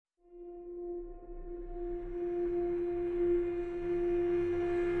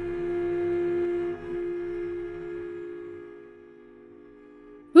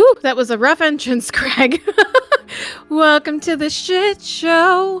that was a rough entrance, Craig. Welcome to the shit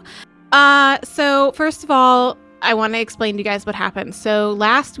show. So first of all, I want to explain to you guys what happened. So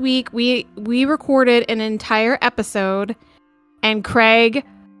last week we recorded an entire episode and Craig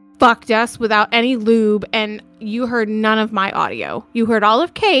fucked us without any lube, and you heard none of my audio. You heard all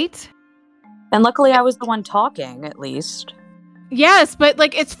of Kate. And luckily I was the one talking, at least. Yes, but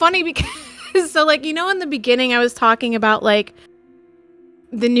like it's funny because so like in the beginning I was talking about like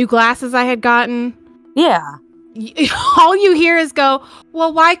the new glasses I had gotten. Yeah. All you hear is go,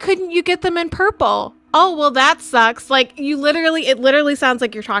 well, why couldn't you get them in purple? Oh, well, that sucks. Like it literally sounds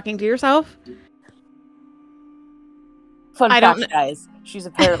like you're talking to yourself. Fun fact, guys. She's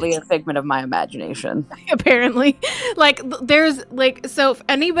apparently a figment of my imagination. Apparently. Like there's like, so if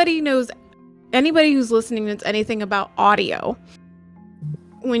anybody who's listening knows anything about audio,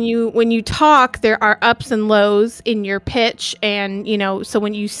 when you talk, there are ups and lows in your pitch, and so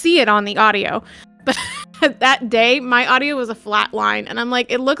when you see it on the audio. But that day my audio was a flat line, and I'm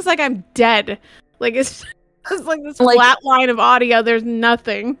like, it looks like I'm dead. Like it's like this flat line of audio. There's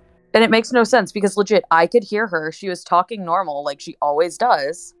nothing. And it makes no sense because legit, I could hear her. She was talking normal like she always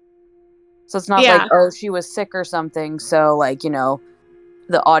does. So it's not like, oh, she was sick or something. So like,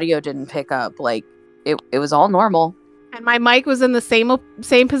 the audio didn't pick up. Like it was all normal. And my mic was in the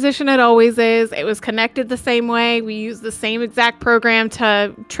same position it always is. It was connected the same way. We used the same exact program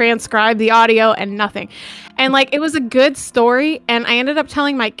to transcribe the audio and nothing. And like, it was a good story. And I ended up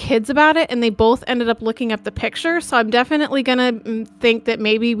telling my kids about it, and they both ended up looking up the picture. So I'm definitely going to think that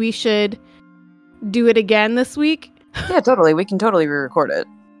maybe we should do it again this week. Yeah, totally. We can totally re-record it.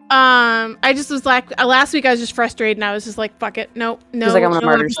 I just was like, last week I was just frustrated, and I was just like, fuck it. No, like, I'm gonna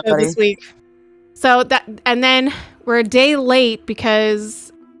murder somebody this week. So and then we're a day late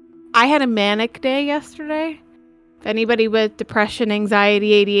because I had a manic day yesterday. If anybody with depression,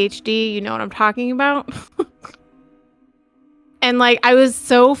 anxiety, ADHD, you know what I'm talking about. And like, I was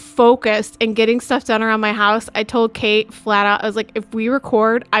so focused in getting stuff done around my house. I told Kate flat out, I was like, if we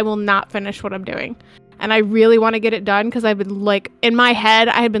record, I will not finish what I'm doing. And I really want to get it done because I've been like, in my head,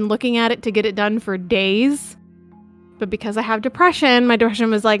 I had been looking at it to get it done for days. But because I have depression, my depression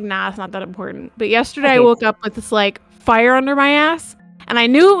was like, nah, it's not that important. But yesterday I woke up with this like fire under my ass, and I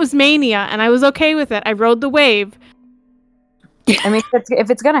knew it was mania, and I was okay with it. I rode the wave. I mean, if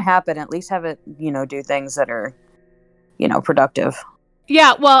it's going to happen, at least have it, do things that are, productive.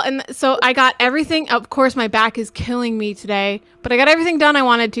 Yeah, well, and so I got everything. Of course, my back is killing me today, but I got everything done I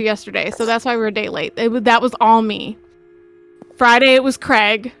wanted to yesterday. So that's why we're a day late. That was all me. Friday, it was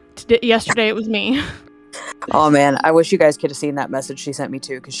Craig. Yesterday, it was me. Oh man, I wish you guys could have seen that message she sent me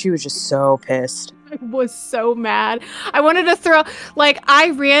too, because she was just so pissed. I was so mad. I wanted to I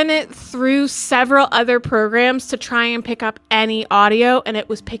ran it through several other programs to try and pick up any audio, and it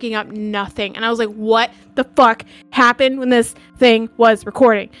was picking up nothing. And I was like, what the fuck happened when this thing was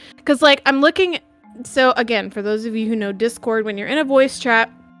recording? Because like, I'm looking. So again, for those of you who know Discord, when you're in a voice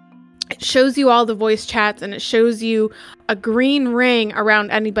chat, it shows you all the voice chats, and it shows you a green ring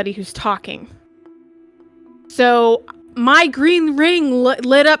around anybody who's talking. So my green ring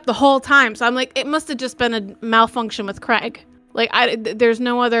lit up the whole time. So I'm like, it must have just been a malfunction with Craig. Like, there's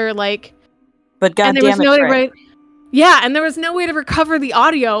no other, like... But goddamn it, Craig. Yeah, and there was no way to recover the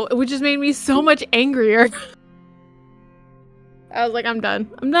audio, which just made me so much angrier. I was like, I'm done.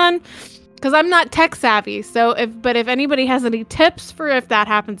 Because I'm not tech savvy. So if anybody has any tips for if that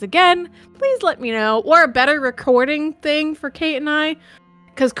happens again, please let me know. Or a better recording thing for Kate and I.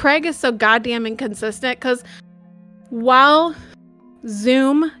 Because Craig is so goddamn inconsistent. Because while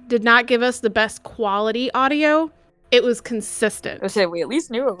Zoom did not give us the best quality audio, it was consistent. I said we at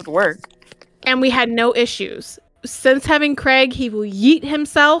least knew it would work. And we had no issues. Since having Craig, he will yeet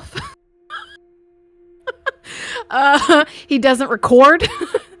himself. He doesn't record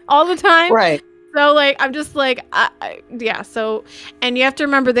all the time. Right. So, like, I'm just like, yeah. So, and you have to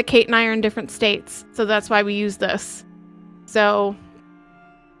remember that Kate and I are in different states. So that's why we use this. So...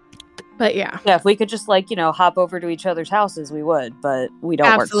 But yeah. Yeah, if we could just hop over to each other's houses, we would, but we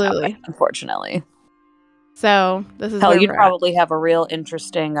don't work that way, unfortunately. So this is hell, you'd probably have a real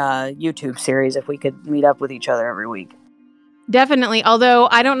interesting YouTube series if we could meet up with each other every week. Definitely. Although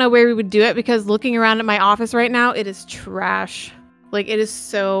I don't know where we would do it, because looking around at my office right now, it is trash. Like, it is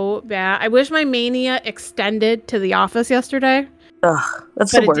so bad. I wish my mania extended to the office yesterday. Ugh,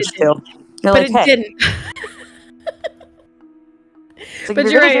 that's the worst too. But it didn't. Like,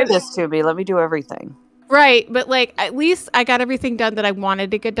 but you're gonna do this to me, let me do everything. Right, but like, at least I got everything done that I wanted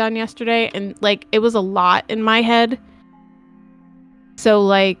to get done yesterday, and like, it was a lot in my head. So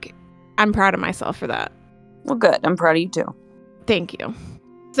like, I'm proud of myself for that. Well, good. I'm proud of you too. Thank you.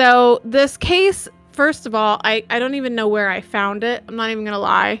 So this case, first of all, I don't even know where I found it. I'm not even going to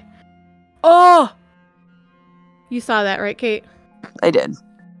lie. Oh! You saw that, right, Kate? I did.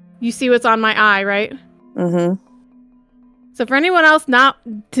 You see what's on my eye, right? Mm-hmm. So for anyone else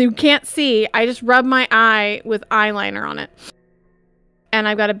who can't see, I just rubbed my eye with eyeliner on it. And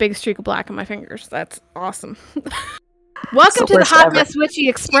I've got a big streak of black on my fingers. That's awesome. Welcome to the Hot Mess Witchy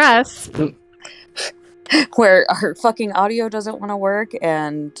Express. Where our fucking audio doesn't want to work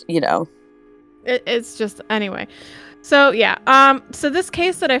and, It's just, anyway. So, yeah. So this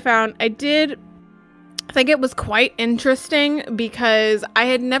case that I found, I think it was quite interesting because I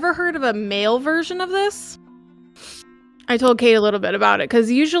had never heard of a male version of this. I told Kate a little bit about it because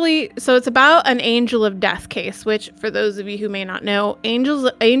usually, so it's about an angel of death case, which for those of you who may not know,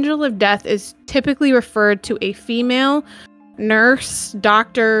 angel of death is typically referred to a female nurse,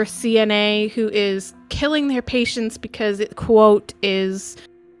 doctor, CNA who is killing their patients because it, quote, is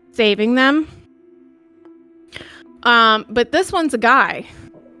saving them. But this one's a guy.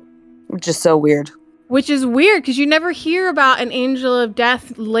 Which is so weird. Which is weird because you never hear about an angel of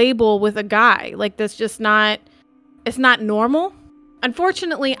death label with a guy. Like, that's just not... It's not normal.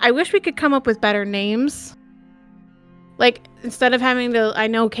 Unfortunately, I wish we could come up with better names. Like, instead of having to... I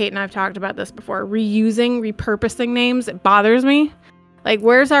know Kate and I have talked about this before. Repurposing names, it bothers me. Like,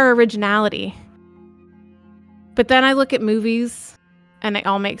 where's our originality? But then I look at movies, and it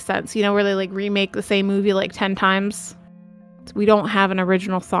all makes sense. You know, where they, like, remake the same movie, like, 10 times. So we don't have an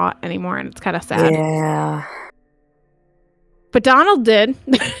original thought anymore, and it's kind of sad. Yeah. But Donald did,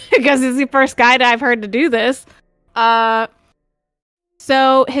 because he's the first guy that I've heard to do this.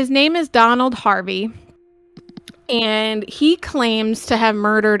 So his name is Donald Harvey, and he claims to have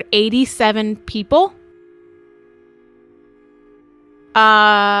murdered 87 people.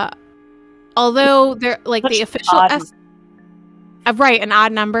 Although they're like the official right, an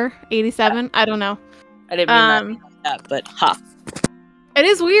odd number, 87. I don't know. I didn't mean that, but it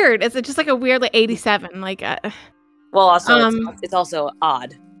is weird. It's just like a weird like 87. Like, well, also it's also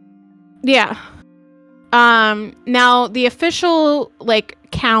odd. Yeah. Now the official like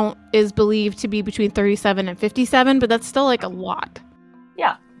count is believed to be between 37 and 57, but that's still like a lot.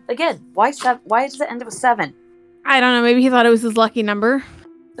 Yeah. Again, why does it end with 7? I don't know. Maybe he thought it was his lucky number.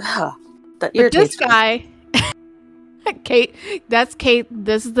 That irritates this guy, Kate, that's Kate.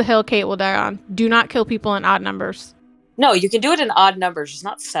 This is the hill Kate will die on. Do not kill people in odd numbers. No, you can do it in odd numbers, just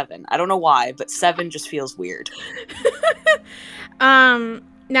not 7. I don't know why, but 7 just feels weird.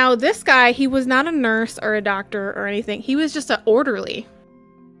 Now, this guy, he was not a nurse or a doctor or anything. He was just an orderly.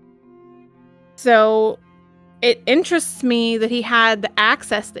 So, it interests me that he had the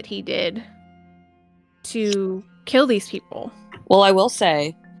access that he did to kill these people. Well, I will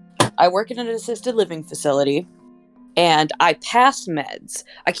say, I work in an assisted living facility, and I pass meds.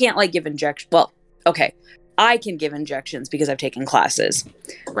 I can't, like, give injections. Well, okay. I can give injections because I've taken classes.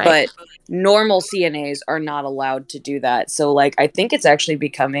 Right. But normal CNAs are not allowed to do that. So, like, I think it's actually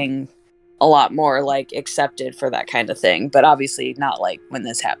becoming a lot more, like, accepted for that kind of thing. But obviously not, like, when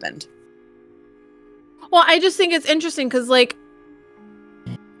this happened. Well, I just think it's interesting because, like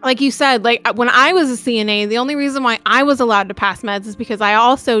you said, like, when I was a CNA, the only reason why I was allowed to pass meds is because I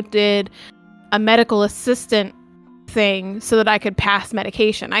also did a medical assistant thing so that I could pass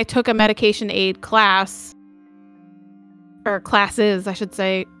medication. I took a medication aid class, or classes, I should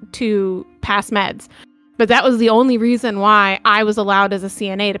say, to pass meds. But that was the only reason why I was allowed as a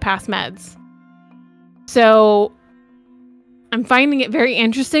CNA to pass meds. So I'm finding it very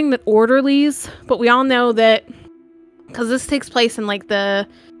interesting that orderlies, but we all know that, because this takes place in like the,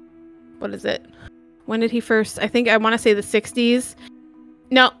 what is it? When did he first, I want to say the 60s.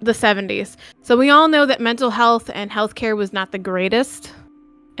 No, the 70s. So we all know that mental health and healthcare was not the greatest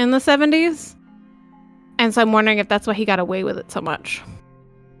in the 70s. And so I'm wondering if that's why he got away with it so much.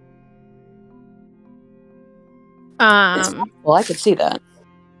 Well, I could see that.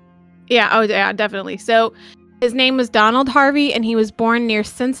 Yeah, oh yeah, definitely. So his name was Donald Harvey, and he was born near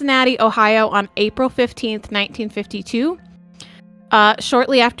Cincinnati, Ohio on April 15th, 1952.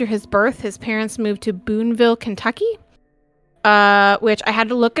 Shortly after his birth, his parents moved to Boonville, Kentucky, which I had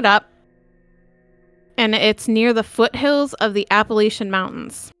to look it up. And it's near the foothills of the Appalachian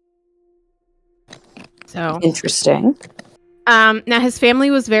Mountains. So interesting. Now his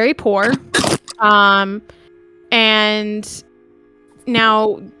family was very poor. And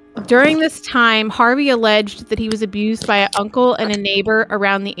now during this time, Harvey alleged that he was abused by an uncle and a neighbor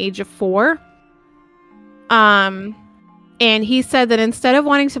around the age of 4. And he said that instead of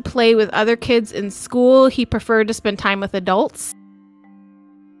wanting to play with other kids in school, he preferred to spend time with adults.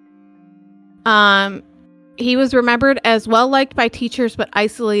 He was remembered as well-liked by teachers but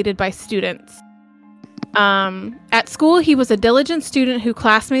isolated by students. At school, he was a diligent student who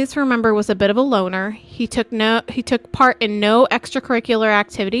classmates remember was a bit of a loner. He took part in no extracurricular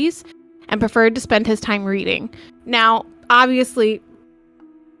activities and preferred to spend his time reading. Now, obviously,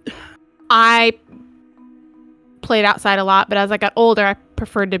 I played outside a lot, but as I got older, I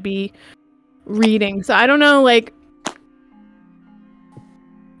preferred to be reading. So I don't know, like,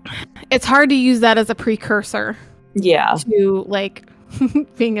 it's hard to use that as a precursor. Yeah. To, like,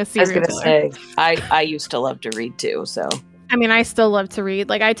 being a serial killer. I was going to say, I used to love to read too, so. I mean, I still love to read.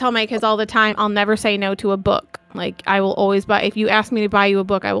 Like, I tell my kids all the time, I'll never say no to a book. Like, I will always buy, if you ask me to buy you a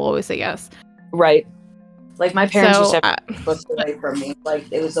book, I will always say yes. Right. Like, my parents used to have books away from me.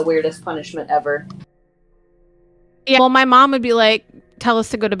 Like, it was the weirdest punishment ever. Yeah, well, my mom would be like, tell us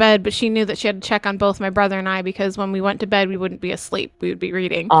to go to bed, but she knew that she had to check on both my brother and I, because when we went to bed, we wouldn't be asleep. We would be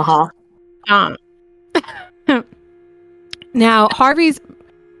reading. Now, Harvey's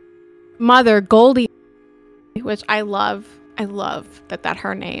mother, Goldie, which I love that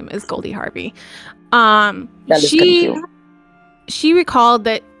her name is Goldie Harvey. She recalled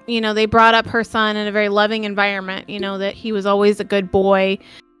that, you know, they brought up her son in a very loving environment, you know, that he was always a good boy.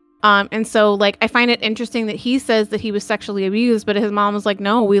 And so, like, I find it interesting that he says that he was sexually abused, but his mom was like,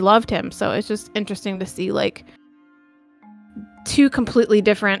 no, we loved him. So it's just interesting to see, like, two completely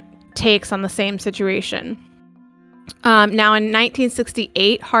different takes on the same situation. Now, in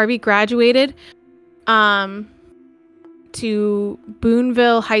 1968, Harvey graduated to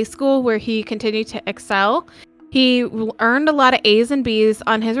Boonville High School, where he continued to excel. He earned a lot of A's and B's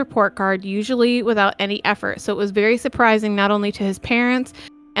on his report card, usually without any effort. So it was very surprising, not only to his parents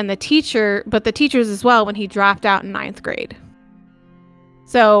and the teacher, but the teachers as well, when he dropped out in 9th grade.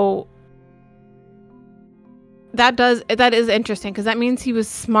 So that is interesting, because that means he was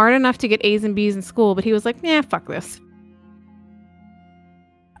smart enough to get A's and B's in school, but he was like, yeah, fuck this.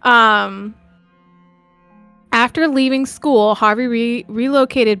 After leaving school, Harvey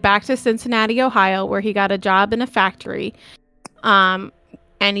relocated back to Cincinnati, Ohio, where he got a job in a factory. And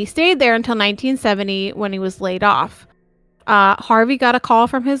he stayed there until 1970, when he was laid off. Harvey got a call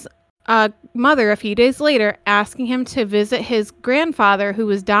from his mother a few days later, asking him to visit his grandfather, who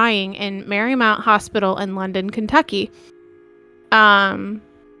was dying, in Marymount Hospital in London, Kentucky. Harvey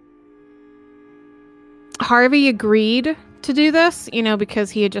agreed to do this, you know, because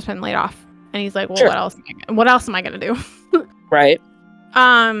he had just been laid off. And he's like, well, sure. What else am I going to do? Right.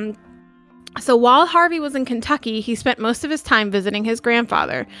 So while Harvey was in Kentucky, he spent most of his time visiting his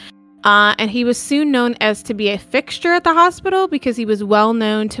grandfather. And he was soon known as to be a fixture at the hospital, because he was well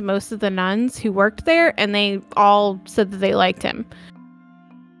known to most of the nuns who worked there, and they all said that they liked him.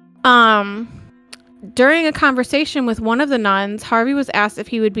 During a conversation with one of the nuns, Harvey was asked if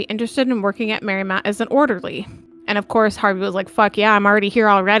he would be interested in working at Marymount as an orderly. And of course, Harvey was like, fuck yeah, I'm already here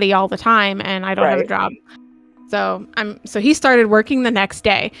already all the time, and I don't have a job. So he started working the next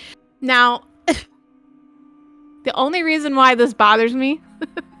day. Now, the only reason why this bothers me,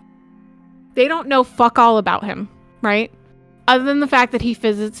 they don't know fuck all about him, right? Other than the fact that he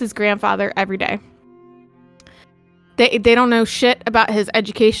visits his grandfather every day. They don't know shit about his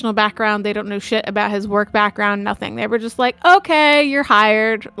educational background. They don't know shit about his work background, nothing. They were just like, okay, you're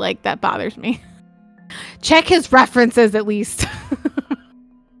hired. Like, that bothers me. Check his references at least.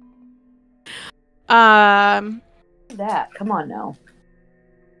 Come on now.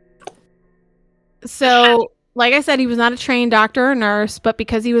 So, like I said, he was not a trained doctor or nurse, but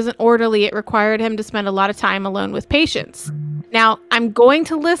because he was an orderly, it required him to spend a lot of time alone with patients. Now, I'm going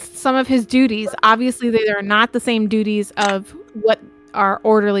to list some of his duties. Obviously, they are not the same duties of what are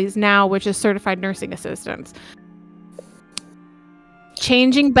orderlies now, which is certified nursing assistants.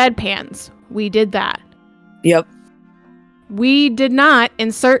 Changing bedpans. We did that. Yep. We did not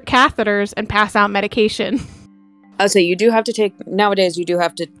insert catheters and pass out medication. I would say nowadays you do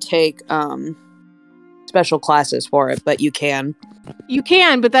have to take special classes for it, but you can. You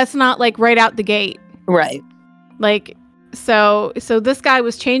can, but that's not like right out the gate. Right. Like, so this guy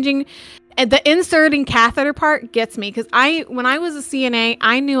was changing, and the inserting catheter part gets me, because when I was a CNA,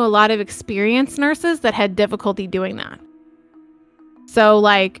 I knew a lot of experienced nurses that had difficulty doing that. So,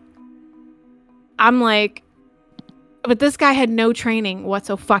 like, I'm like, but this guy had no training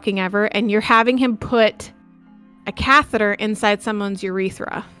whatsoever, and you're having him put a catheter inside someone's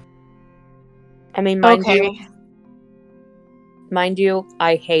urethra. I mean, mind you,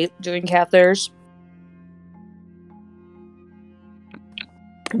 I hate doing catheters.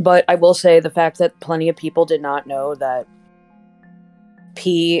 But I will say the fact that plenty of people did not know that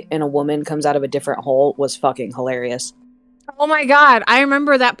pee in a woman comes out of a different hole was fucking hilarious. Oh my God. I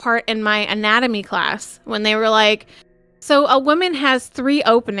remember that part in my anatomy class when they were like, so a woman has 3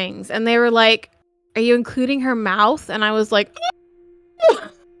 openings. And they were like, are you including her mouth? And I was like,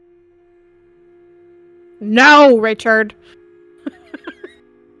 no, Richard.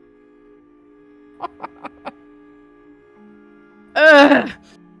 Ugh.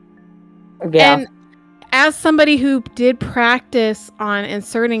 Yeah. And as somebody who did practice on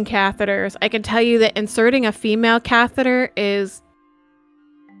inserting catheters, I can tell you that inserting a female catheter is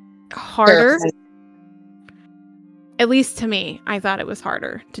harder. At least to me, I thought it was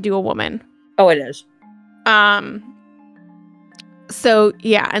harder to do a woman. Oh, it is. So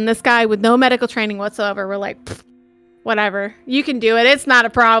yeah, and this guy with no medical training whatsoever, we're like, whatever, you can do it. It's not a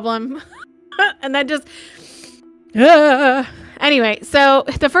problem. And then just, anyway, so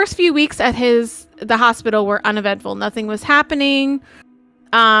the first few weeks at the hospital were uneventful. Nothing was happening.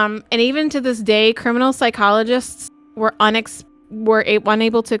 And even to this day, criminal psychologists were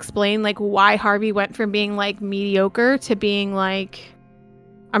unable to explain like why Harvey went from being like mediocre to being like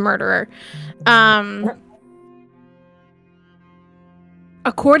a murderer.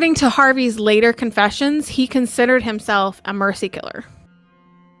 According to Harvey's later confessions, he considered himself a mercy killer.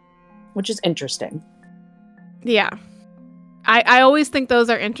 Which is interesting. Yeah. I always think those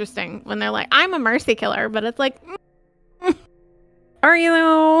are interesting when they're like, I'm a mercy killer, but it's like, are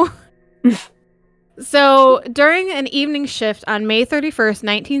you though? So during an evening shift on May 31st,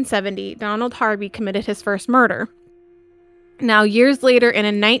 1970, Donald Harvey committed his first murder. Now, years later, in a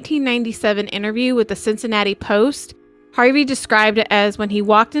 1997 interview with the Cincinnati Post, Harvey described it as when he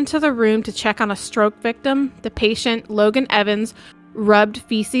walked into the room to check on a stroke victim, the patient, Logan Evans, rubbed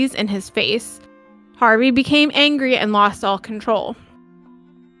feces in his face. Harvey became angry and lost all control.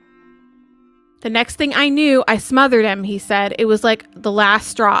 The next thing I knew, I smothered him, he said. It was like the last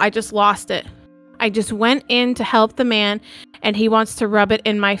straw. I just lost it. I just went in to help the man, and he wants to rub it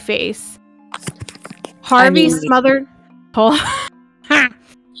in my face. Harvey smothered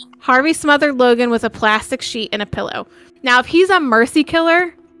Logan with a plastic sheet and a pillow. Now, if he's a mercy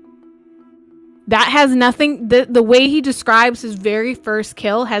killer, that has nothing... The way he describes his very first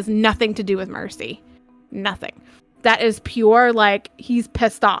kill has nothing to do with mercy. Nothing. That is pure, like, he's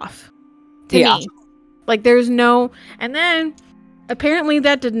pissed off. To me. Like, there's no... And then, apparently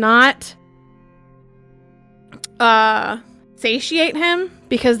that did not satiate him,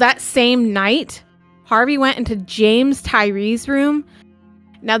 because that same night, Harvey went into James Tyree's room.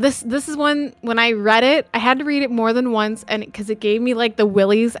 Now, this is one, when I read it, I had to read it more than once, and because it gave me, like, the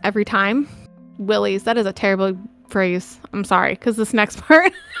willies every time. Willies, that is a terrible phrase. I'm sorry, because this next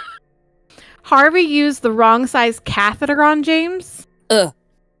part... Harvey used the wrong size catheter on James. Ugh.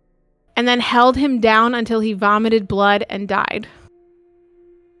 And then held him down until he vomited blood and died.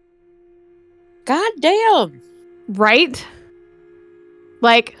 God damn. Right?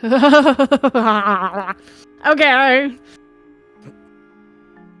 Like, okay.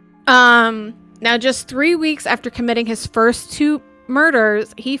 Now just 3 weeks after committing his first 2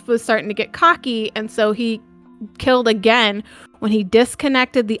 murders, he was starting to get cocky, and so he killed again when he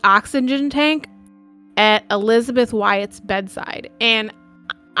disconnected the oxygen tank at Elizabeth Wyatt's bedside. And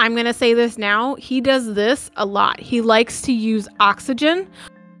I'm going to say this now, he does this a lot. He likes to use oxygen,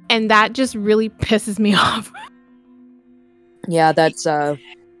 and that just really pisses me off. Yeah, that's I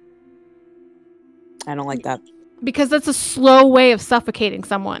don't like that. Because that's a slow way of suffocating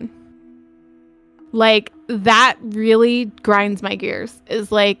someone. Like, that really grinds my gears.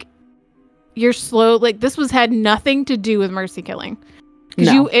 Is like, you're slow. Like, this had nothing to do with mercy killing.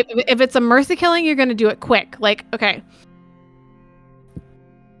 Because no. If it's a mercy killing, you're going to do it quick. Like, okay.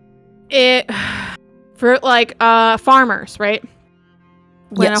 For like farmers, right?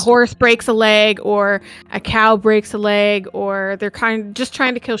 When a horse breaks a leg, or a cow breaks a leg, or they're just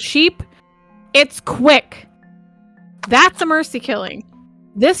trying to kill sheep, it's quick. That's a mercy killing.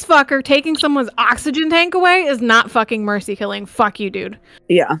 This fucker taking someone's oxygen tank away is not fucking mercy killing. Fuck you, dude.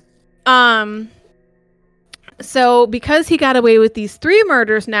 Yeah. So because he got away with these 3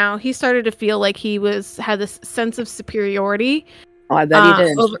 murders now, he started to feel like he had this sense of superiority. Oh, I bet he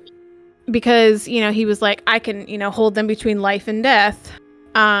did. Because, he was like, I can, hold them between life and death.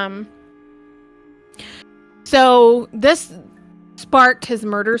 So this sparked his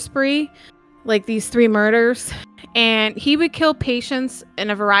murder spree, like these 3 murders. And he would kill patients in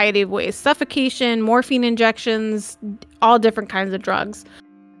a variety of ways. Suffocation, morphine injections, all different kinds of drugs.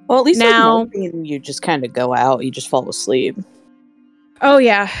 Well, at least now, with morphine, you just kind of go out. You just fall asleep. Oh,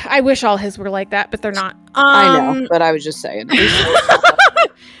 yeah. I wish all his were like that, but they're not. I know, but I was just saying.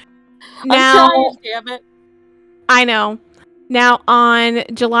 Now, damn it. I know. Now, on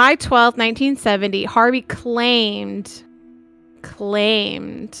July 12th, 1970, Harvey claimed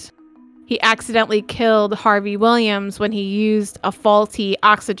claimed he accidentally killed Harvey Williams when he used a faulty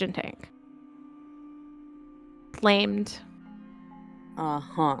oxygen tank. Claimed.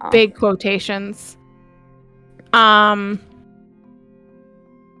 Big quotations.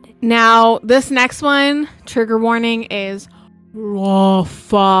 Now, this next one, trigger warning, is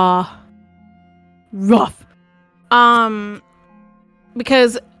rough.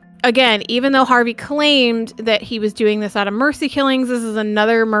 Because, again, even though Harvey claimed that he was doing this out of mercy killings, this is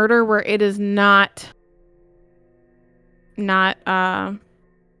another murder where it is not. I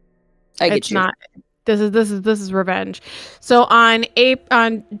get you. This is revenge. So on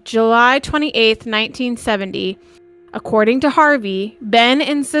July 28th, 1970, according to Harvey, Ben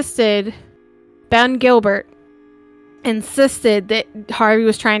Gilbert insisted that Harvey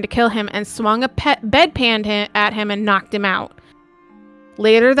was trying to kill him and swung a bedpan at him and knocked him out.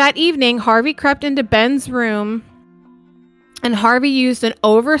 Later that evening, Harvey crept into Ben's room and Harvey used an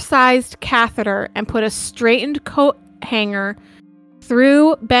oversized catheter and put a straightened coat hanger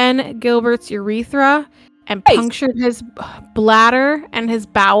through Ben Gilbert's urethra and punctured his bladder and his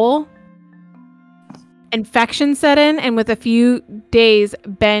bowel. Infection set in, and with a few days,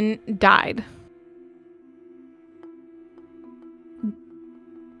 Ben died.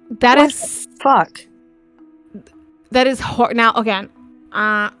 That is fuck. That is now again.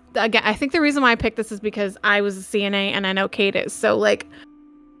 I think the reason why I picked this is because I was a CNA and I know Kate is. So like,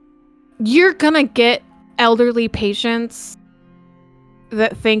 you're gonna get elderly patients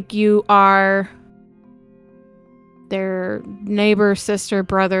that think you are their neighbor, sister,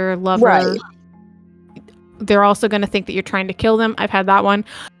 brother, lover. Right. They're also going to think that you're trying to kill them. I've had that one.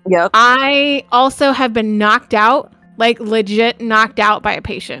 Yep. I also have been knocked out, like legit knocked out by a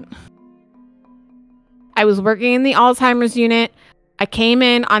patient. I was working in the Alzheimer's unit. I came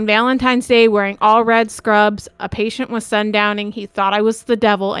in on Valentine's Day wearing all red scrubs. A patient was sundowning. He thought I was the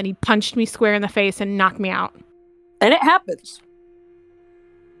devil and he punched me square in the face and knocked me out. And it happens.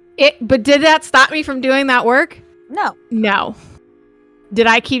 But did that stop me from doing that work? No. Did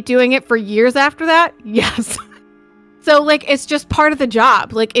I keep doing it for years after that? Yes. So, like, it's just part of the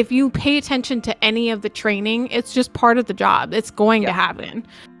job. Like, if you pay attention to any of the training, it's just part of the job. It's going to happen.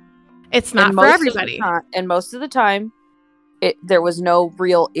 It's not for everybody. And most of the time, there was no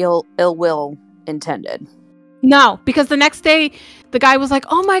real ill will intended. No, because the next day, the guy was like,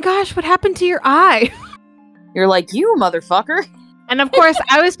 oh my gosh, what happened to your eye? You're like, you motherfucker. And of course,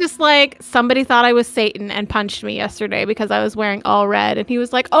 I was just like, somebody thought I was Satan and punched me yesterday because I was wearing all red. And he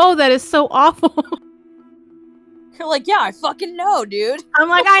was like, oh, that is so awful. You're like, yeah, I fucking know, dude. I'm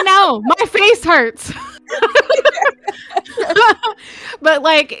like, I know. My face hurts. But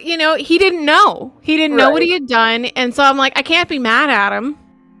like, you know, he didn't know. He didn't know what he had done. And so I'm like, I can't be mad at him.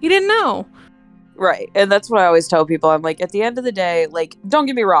 He didn't know. Right. And that's what I always tell people. I'm like, at the end of the day, like, don't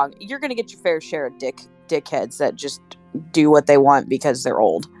get me wrong. You're going to get your fair share of dickheads that just do what they want because they're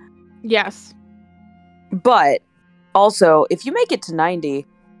old. Yes. But also, if you make it to 90,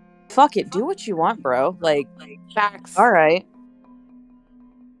 fuck it, do what you want, bro. Like facts. All right.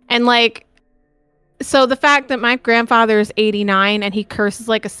 And like, so the fact that my grandfather is 89 and he curses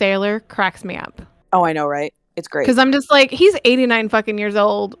like a sailor cracks me up. Oh, I know, right? It's great. Because I'm just like, he's 89 fucking years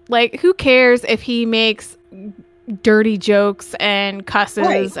old. Like, who cares if he makes dirty jokes and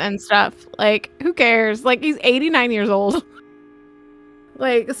cusses and stuff? Like, who cares? Like, he's 89 years old.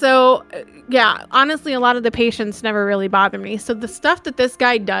 Like, so yeah, honestly, a lot of the patients never really bother me. So the stuff that this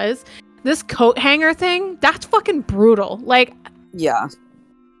guy does, this coat hanger thing, that's fucking brutal. Like, yeah,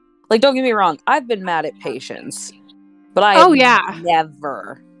 like, don't get me wrong, I've been mad at patients, but I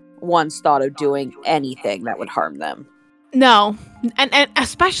never once thought of doing anything that would harm them. No, and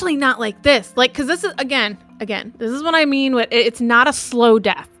especially not like this. Like, because this is again, this is what I mean with it's not a slow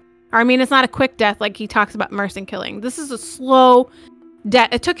death. Or, I mean, it's not a quick death like he talks about mercy killing. This is a slow death.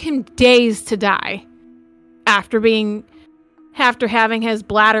 It took him days to die after having his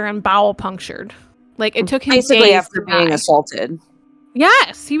bladder and bowel punctured. Like, it took him basically days after being assaulted.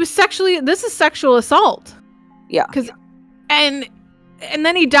 Yes, he was this is sexual assault. Yeah. And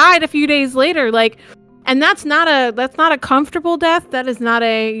then he died a few days later. Like, and that's not a comfortable death. That is not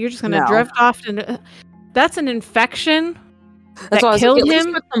you're just going to drift off. And that's an infection that killed him. At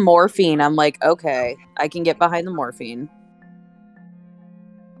least with the morphine, I'm like, okay, I can get behind the morphine.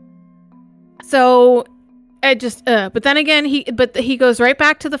 So it just, but then again, he goes right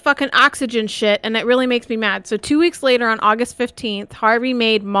back to the fucking oxygen shit, and it really makes me mad. So 2 weeks later, on August 15th, Harvey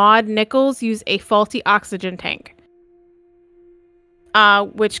made Maud Nichols use a faulty oxygen tank,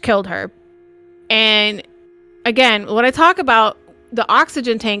 which killed her. And again, when I talk about the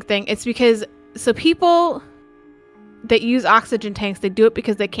oxygen tank thing, it's because, so people, that use oxygen tanks, they do it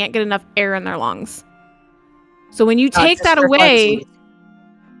because they can't get enough air in their lungs. So when you take that away,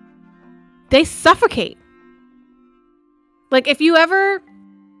 they suffocate. Like if you ever,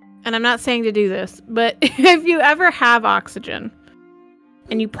 and I'm not saying to do this, but if you ever have oxygen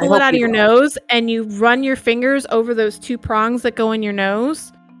and you pull it out of your nose and you run your fingers over those two prongs that go in your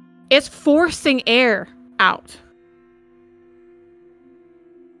nose, it's forcing air out.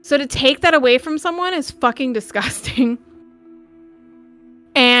 So to take that away from someone is fucking disgusting.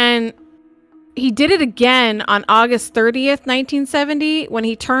 And he did it again on August 30th, 1970, when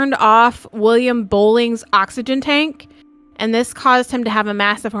he turned off William Bowling's oxygen tank, and this caused him to have a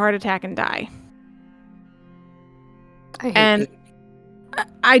massive heart attack and die. And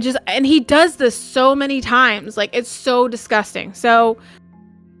he does this so many times. Like, it's so disgusting. So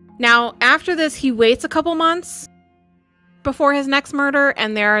now after this, he waits a couple months before his next murder,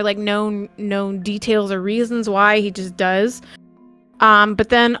 and there are like known details or reasons why he just does. But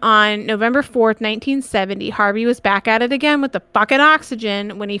then on November 4th, 1970, Harvey was back at it again with the fucking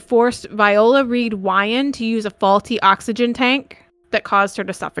oxygen when he forced Viola Reed Wyan to use a faulty oxygen tank that caused her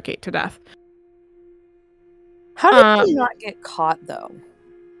to suffocate to death. How did he not get caught, though?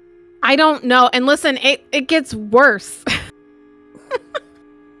 I don't know. And listen, it gets worse.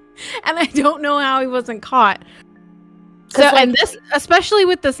 And I don't know how he wasn't caught. So, like, and this, especially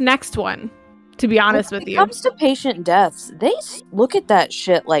with this next one, to be honest with you. When it comes to patient deaths, they look at that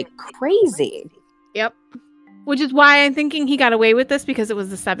shit like crazy. Yep. Which is why I'm thinking he got away with this, because it was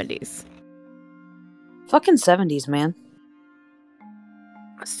the 70s. Fucking 70s, man.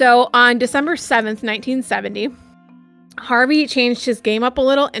 So on December 7th, 1970, Harvey changed his game up a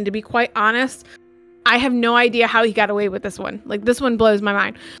little, and to be quite honest, I have no idea how he got away with this one. Like, this one blows my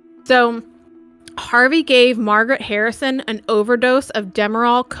mind. So Harvey gave Margaret Harrison an overdose of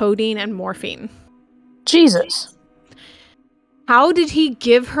Demerol, codeine, and morphine. Jesus. How did he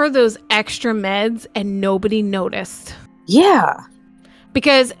give her those extra meds and nobody noticed? Yeah.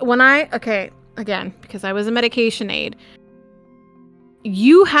 Because because I was a medication aide,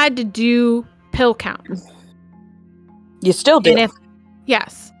 you had to do pill count. You still do.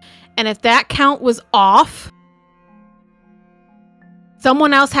 And if that count was off,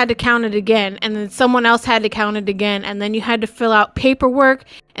 someone else had to count it again, and then someone else had to count it again, and then you had to fill out paperwork,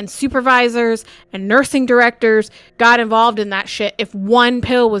 and supervisors and nursing directors got involved in that shit if one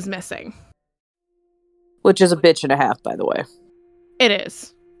pill was missing. Which is a bitch and a half, by the way. It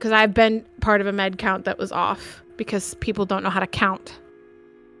is. Because I've been part of a med count that was off because people don't know how to count.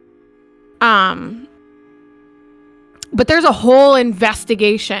 But there's a whole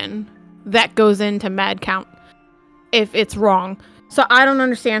investigation that goes into med count if it's wrong. So I don't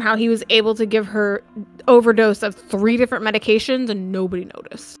understand how he was able to give her overdose of 3 different medications and nobody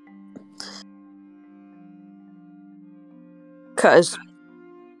noticed.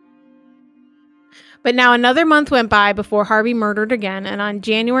 But now another month went by before Harvey murdered again, and on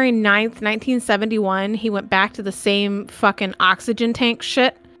January 9th, 1971, he went back to the same fucking oxygen tank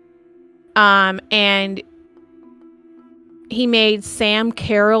shit. And he made Sam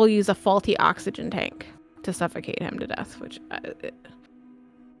Carroll use a faulty oxygen tank to suffocate him to death, which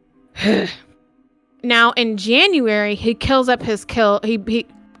now in January he kills up his kills,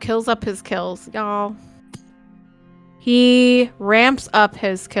 y'all. He ramps up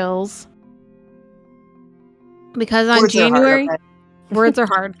his kills because on January words are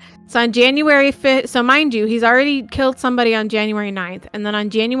hard. So on January 5th, so mind you, he's already killed somebody on January 9th, and then on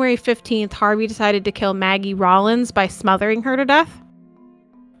January 15th, Harvey decided to kill Maggie Rollins by smothering her to death.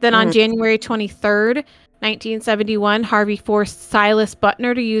 Then on January 23rd, 1971, Harvey forced Silas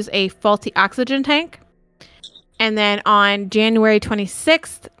Butner to use a faulty oxygen tank. And then on January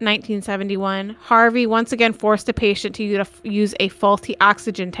 26th, 1971, Harvey once again forced a patient to use a faulty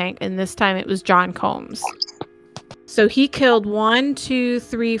oxygen tank, and this time it was John Combs. So he killed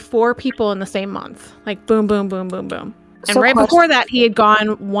 4 people in the same month. Like, boom, boom, boom, boom, boom. And so before that, he had gone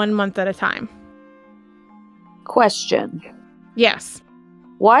 1 month at a time. Question. Yes.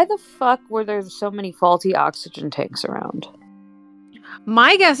 Why the fuck were there so many faulty oxygen tanks around?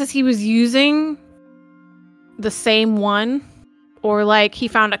 My guess is he was using the same one, or like he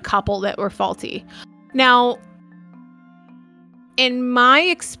found a couple that were faulty. Now, in my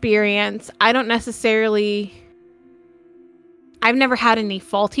experience, I've never had any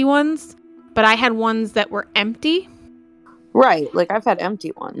faulty ones, but I had ones that were empty. Right, like I've had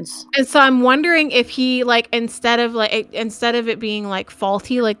empty ones. And so I'm wondering if he, like, instead of it being like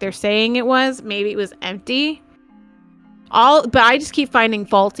faulty like they're saying it was, maybe it was empty. But I just keep finding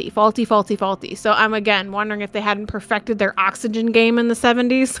faulty. So I'm again wondering if they hadn't perfected their oxygen game in the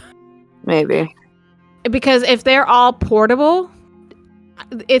 70s. Maybe. Because if they're all portable,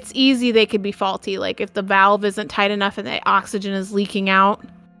 it's easy they could be faulty. Like if the valve isn't tight enough and the oxygen is leaking out.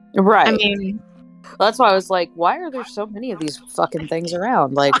 Right. I mean, that's why I was like, why are there so many of these fucking things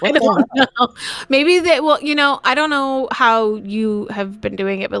around? Like, what I don't the hell? know. Maybe they, well, I don't know how you have been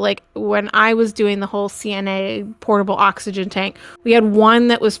doing it, but like when I was doing the whole CNA portable oxygen tank, we had one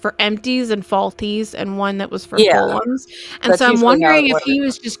that was for empties and faulties and one that was for full ones. And so I'm wondering if he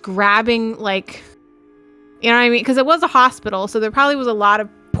was just grabbing like, you know what I mean? Because it was a hospital, so there probably was a lot of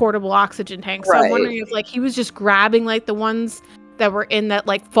portable oxygen tanks. So I'm wondering if like he was just grabbing like the ones that were in that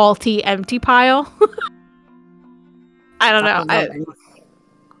like faulty empty pile. I don't know.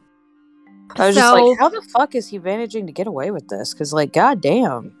 I was just like, how the fuck is he managing to get away with this? Because like,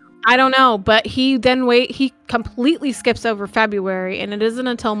 goddamn. I don't know, but he completely skips over February, and it isn't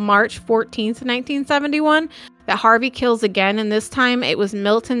until March 14th, 1971 that Harvey kills again, and this time it was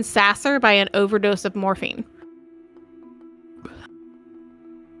Milton Sasser by an overdose of morphine.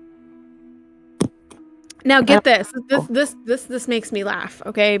 Now get this. This makes me laugh,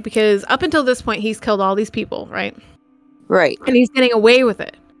 okay? Because up until this point he's killed all these people, right? Right. And he's getting away with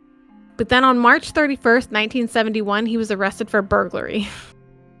it. But then on March 31st, 1971, he was arrested for burglary.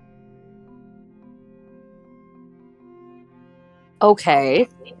 Okay.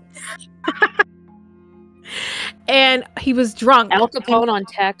 And he was drunk. Al Capone on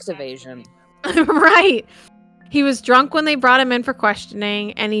tax evasion. Right. He was drunk when they brought him in for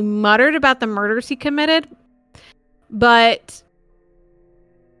questioning, and he muttered about the murders he committed. But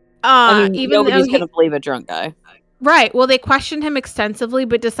I mean, even nobody's going to believe a drunk guy. Right. Well, they questioned him extensively,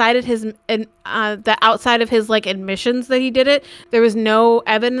 but decided that outside of his like admissions that he did it, there was no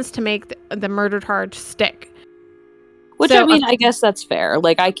evidence to make the murder charge stick. Which, I mean, I guess that's fair.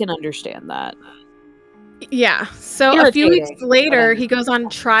 Like, I can understand that. Yeah. So a few weeks later, he goes on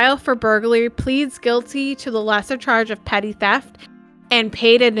trial for burglary, pleads guilty to the lesser charge of petty theft, and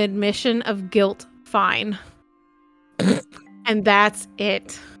paid an admission of guilt fine. And that's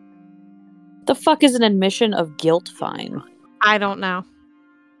it. The fuck is an admission of guilt fine? I don't know.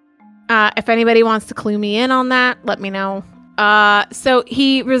 If anybody wants to clue me in on that, let me know. So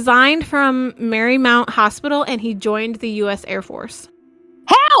he resigned from Marymount Hospital and he joined the U.S. Air Force.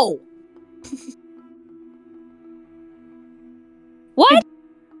 How? What?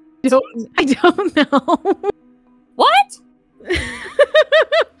 I don't know. What?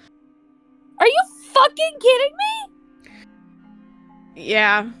 Are you fucking kidding me?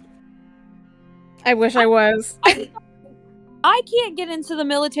 Yeah. I wish I was. I can't get into the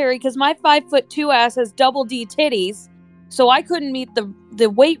military because my 5'2" ass has double D titties, so I couldn't meet the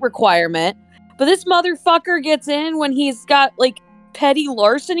weight requirement. But this motherfucker gets in when he's got like petty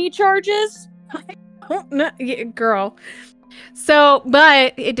larceny charges. Girl. So,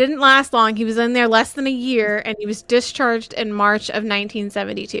 but it didn't last long. He was in there less than a year, and he was discharged in March of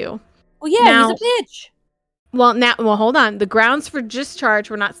 1972. Well, yeah, he's a bitch. Well, hold on. The grounds for discharge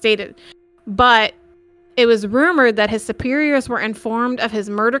were not stated, but it was rumored that his superiors were informed of his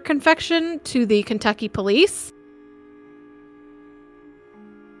murder confession to the Kentucky police.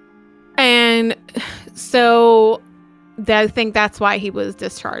 And so I think that's why he was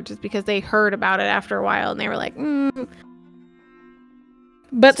discharged, is because they heard about it after a while and they were like,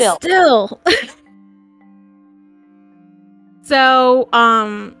 But still. So,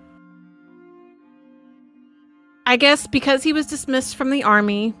 I guess because he was dismissed from the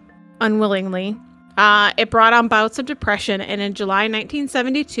army unwillingly, it brought on bouts of depression, and in July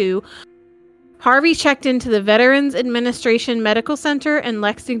 1972, Harvey checked into the Veterans Administration Medical Center in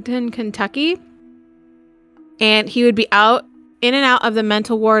Lexington, Kentucky, and he would be in and out of the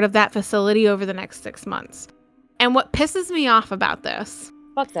mental ward of that facility over the next 6 months. And what pisses me off about this,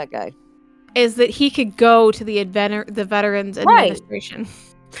 fuck that guy, is that he could go to the Veterans Administration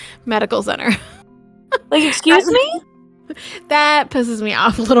Medical Center. Like, excuse me? That pisses me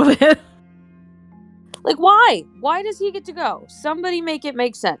off a little bit. Like, why? Why does he get to go? Somebody make it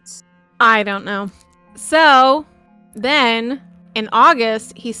make sense. I don't know. So, then, in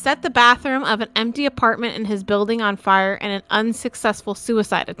August, he set the bathroom of an empty apartment in his building on fire in an unsuccessful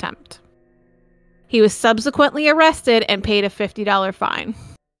suicide attempt. He was subsequently arrested and paid a $50 fine.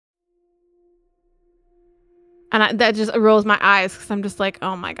 And that just rolls my eyes because I'm just like,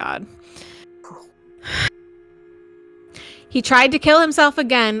 oh my God. He tried to kill himself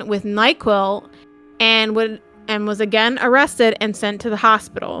again with NyQuil and was again arrested and sent to the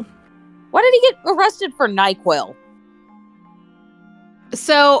hospital. Why did he get arrested for NyQuil?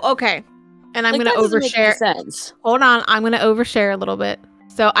 So, okay. And I'm going to overshare. Hold on. I'm going to overshare a little bit.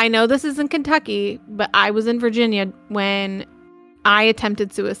 So I know this is in Kentucky, but I was in Virginia when I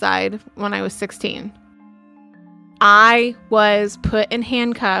attempted suicide when I was 16. I was put in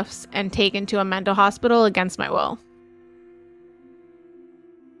handcuffs and taken to a mental hospital against my will.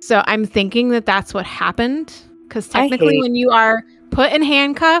 So I'm thinking that that's what happened. Because technically when you are put in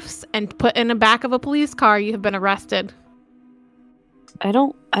handcuffs and put in the back of a police car, you have been arrested. I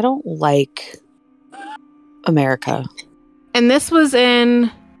don't like America. And this was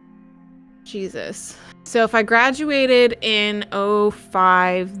in... Jesus. So if I graduated in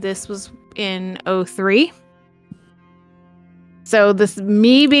 2005, this was in 2003. So this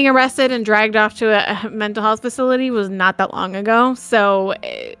me being arrested and dragged off to a mental health facility was not that long ago. So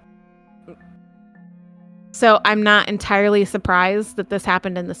I'm not entirely surprised that this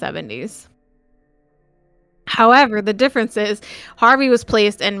happened in the 70s. However, the difference is Harvey was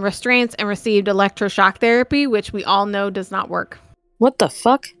placed in restraints and received electroshock therapy, which we all know does not work. What the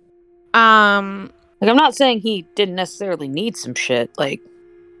fuck? Like, I'm not saying he didn't necessarily need some shit, like...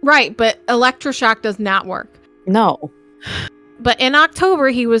 Right, but electroshock does not work. No. But in October,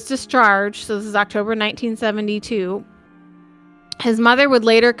 he was discharged. So this is October 1972. His mother would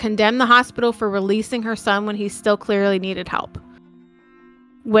later condemn the hospital for releasing her son when he still clearly needed help.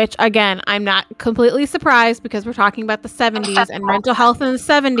 Which, again, I'm not completely surprised because we're talking about the 70s, and mental health in the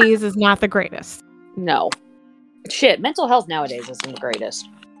 70s is not the greatest. No. Shit, mental health nowadays isn't the greatest.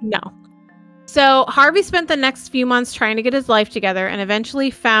 No. So Harvey spent the next few months trying to get his life together and eventually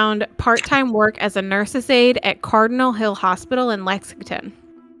found part-time work as a nurse's aide at Cardinal Hill Hospital in Lexington.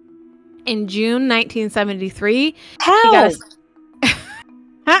 In June 1973, How?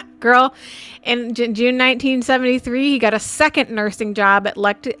 Girl. In June 1973, he got a second nursing job at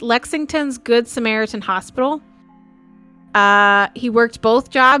Lexington's Good Samaritan Hospital. He worked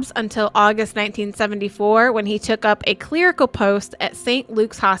both jobs until August 1974 when he took up a clerical post at St.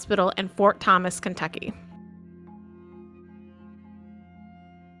 Luke's Hospital in Fort Thomas, Kentucky.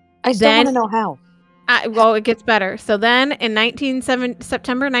 I still want to know how. Well, it gets better. So then in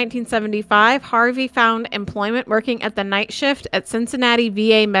September 1975, Harvey found employment working at the night shift at Cincinnati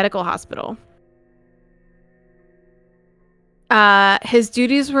VA Medical Hospital. His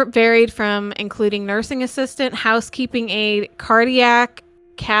duties were varied from including nursing assistant, housekeeping aide, cardiac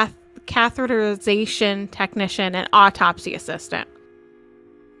catheterization technician, and autopsy assistant.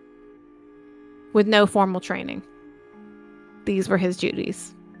 With no formal training. These were his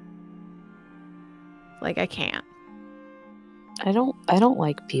duties. Like, I can't. I don't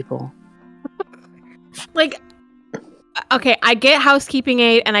like people. Like, okay, I get housekeeping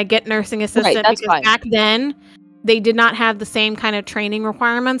aide and I get nursing assistant, right, that's because fine. Back then they did not have the same kind of training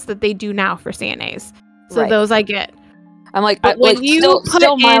requirements that they do now for CNAs. So those I get. I'm like,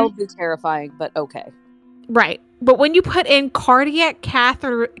 still mildly terrifying, but okay. Right. But when you put in cardiac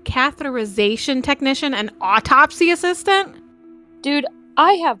catheterization technician and autopsy assistant. Dude,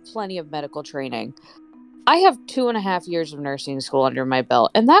 I have plenty of medical training. I have 2.5 years of nursing school under my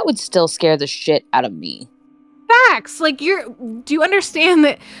belt, and that would still scare the shit out of me. Facts. Like, do you understand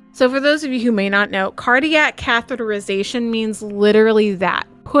that? So for those of you who may not know, cardiac catheterization means literally that.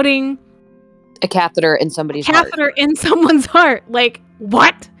 Putting a catheter in somebody's heart. Catheter in someone's heart. Like,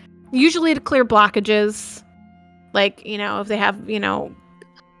 what? Usually to clear blockages. Like, if they have,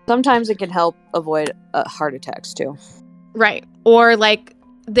 Sometimes it can help avoid heart attacks, too. Right. Or, like,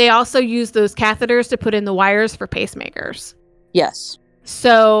 they also use those catheters to put in the wires for pacemakers. Yes.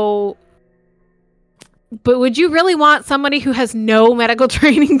 So, but would you really want somebody who has no medical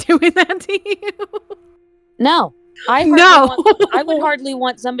training doing that to you? No. I would hardly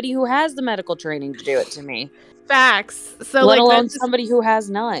want somebody who has the medical training to do it to me. Facts. So, let alone somebody who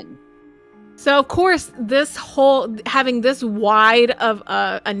has none. So, of course, having this wide of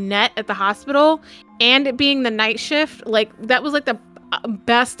a net at the hospital and it being the night shift, like, that was like the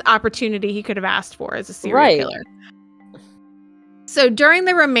best opportunity he could have asked for as a serial killer. So during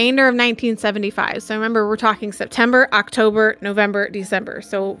the remainder of 1975, so remember we're talking September, October, November, December,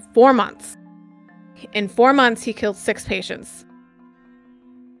 so 4 months. In 4 months, he killed 6 patients.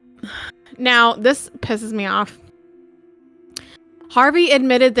 Now, this pisses me off. Harvey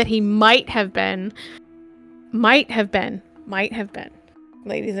admitted that he might have been, ladies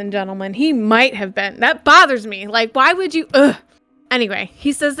and gentlemen, he might have been. That bothers me. Like, why would you, Anyway,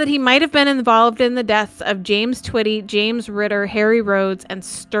 he says that he might have been involved in the deaths of James Twitty, James Ritter, Harry Rhodes, and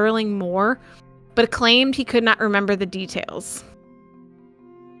Sterling Moore, but claimed he could not remember the details.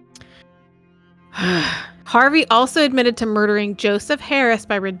 Harvey also admitted to murdering Joseph Harris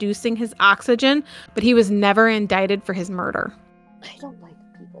by reducing his oxygen, but he was never indicted for his murder. I don't like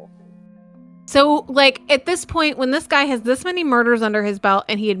people. So, like, at this point, when this guy has this many murders under his belt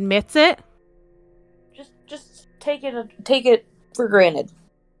and he admits it, just take it for granted.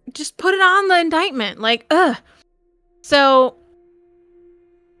 Just put it on the indictment. Like, ugh. So,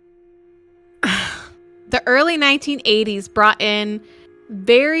 the early 1980s brought in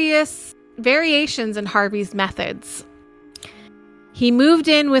various variations in Harvey's methods. He moved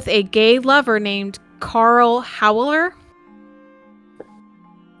in with a gay lover named Carl Howler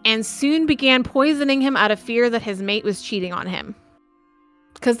and soon began poisoning him out of fear that his mate was cheating on him.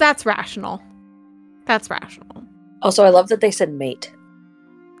 Because that's rational. That's rational. Also, I love that they said mate.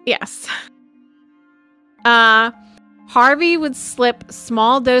 Yes. Harvey would slip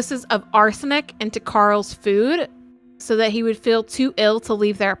small doses of arsenic into Carl's food so that he would feel too ill to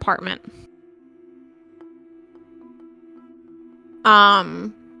leave their apartment.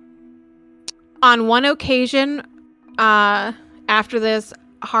 On one occasion, after this,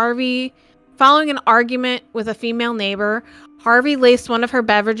 Harvey, following an argument with a female neighbor, Harvey laced one of her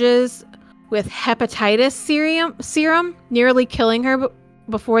beverages with hepatitis serum, nearly killing her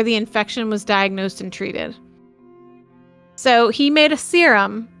before the infection was diagnosed and treated. So he made a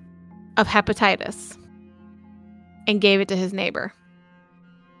serum of hepatitis and gave it to his neighbor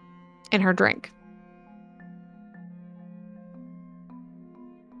in her drink.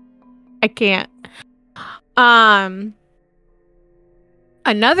 I can't.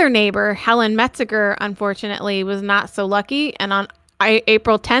 Another neighbor, Helen Metziger, unfortunately, was not so lucky, and on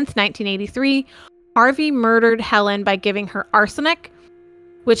April 10th, 1983, Harvey murdered Helen by giving her arsenic,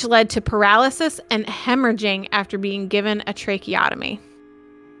 which led to paralysis and hemorrhaging after being given a tracheotomy.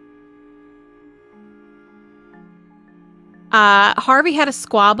 Harvey had a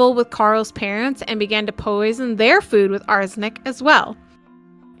squabble with Carl's parents and began to poison their food with arsenic as well.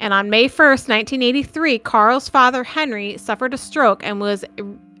 And on May 1st, 1983, Carl's father, Henry, suffered a stroke and was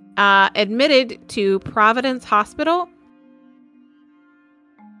admitted to Providence Hospital.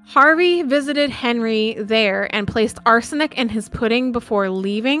 Harvey visited Henry there and placed arsenic in his pudding before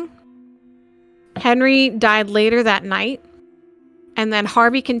leaving. Henry died later that night. And then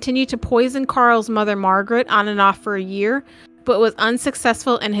Harvey continued to poison Carl's mother, Margaret, on and off for a year, but was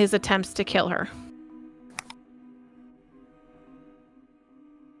unsuccessful in his attempts to kill her.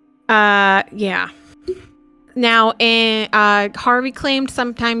 Yeah. Now, Harvey claimed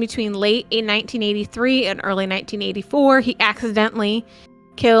sometime between late 1983 and early 1984, he accidentally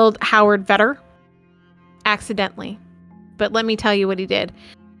killed Howard Vetter. Accidentally. But let me tell you what he did.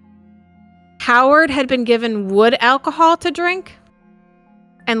 Howard had been given wood alcohol to drink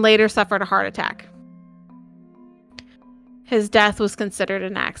and later suffered a heart attack. His death was considered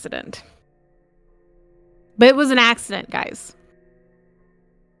an accident. But it was an accident, guys.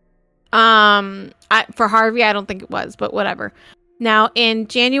 For Harvey, I don't think it was, but whatever. Now, in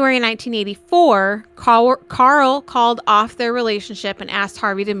January 1984, Carl called off their relationship and asked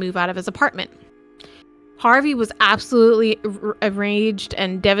Harvey to move out of his apartment. Harvey was absolutely enraged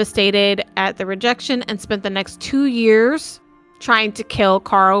and devastated at the rejection and spent the next 2 years trying to kill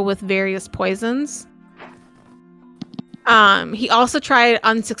Carl with various poisons. He also tried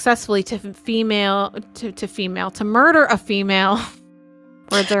unsuccessfully to murder a female.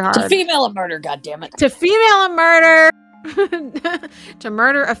 Words are hard. To female a murder, goddammit. To female a murder. To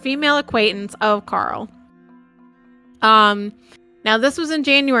murder a female acquaintance of Carl. Now this was in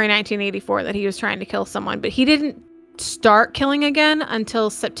January 1984 that he was trying to kill someone, but he didn't start killing again until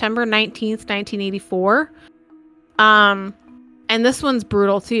September 19th, 1984. And this one's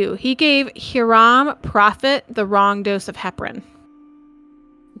brutal too. He gave Hiram Prophet the wrong dose of heparin.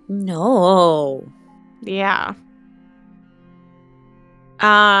 No. Yeah.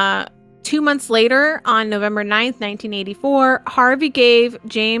 2 months later, on November 9th, 1984, Harvey gave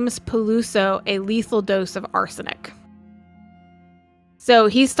James Peluso a lethal dose of arsenic. So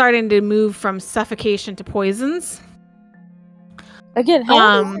he's starting to move from suffocation to poisons. Again,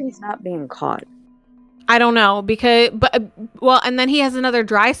 how is he not being caught? I don't know, and then he has another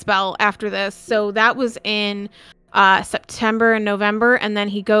dry spell after this. So that was in September and November, and then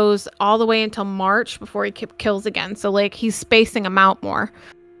he goes all the way until March before he kills again. So like he's spacing them out more.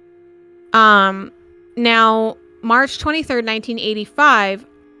 Now March 23rd, 1985,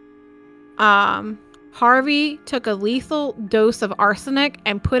 Harvey took a lethal dose of arsenic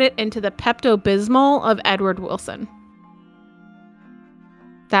and put it into the Pepto-Bismol of Edward Wilson.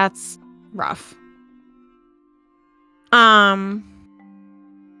 That's rough.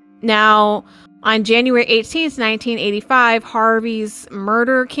 Now, on January 18th, 1985, Harvey's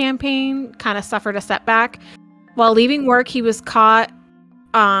murder campaign kind of suffered a setback. While leaving work, he was caught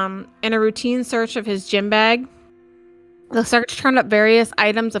in a routine search of his gym bag. The search turned up various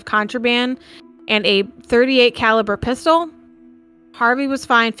items of contraband and a .38 caliber pistol. Harvey was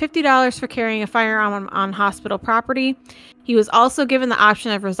fined $50 for carrying a firearm on hospital property. He was also given the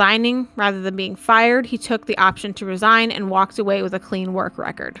option of resigning rather than being fired. He took the option to resign and walked away with a clean work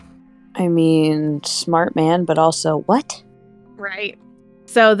record. I mean, smart man, but also what? Right.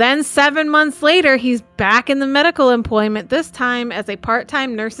 So then 7 months later, he's back in the medical employment, this time as a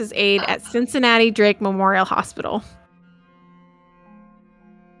part-time nurse's aide at Cincinnati Drake Memorial Hospital.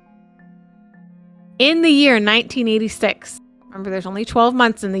 In the year 1986, remember there's only 12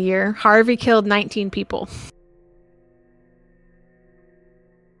 months in the year, Harvey killed 19 people.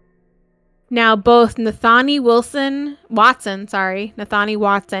 Now, both Nathaniel Watson,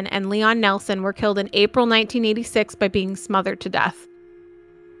 and Leon Nelson were killed in April 1986 by being smothered to death.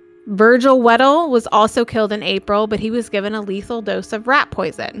 Virgil Weddle was also killed in April, but he was given a lethal dose of rat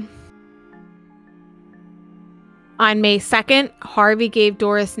poison. On May 2nd, Harvey gave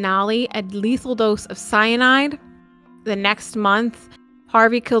Doris Nally a lethal dose of cyanide. The next month,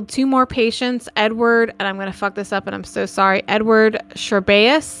 Harvey killed 2 more patients, Edward, and I'm going to fuck this up and I'm so sorry, Edward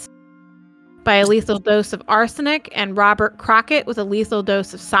Sherbaeus by a lethal dose of arsenic, and Robert Crockett with a lethal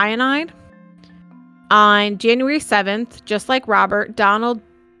dose of cyanide. On January 7th, just like Robert, Donald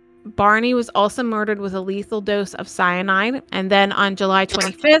Barney was also murdered with a lethal dose of cyanide. And then on July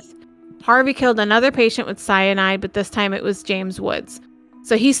 25th, Harvey killed another patient with cyanide, but this time it was James Woods.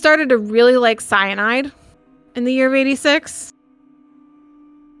 So he started to really like cyanide in the year of 86.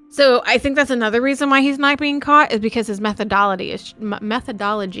 So I think that's another reason why he's not being caught, is because his methodology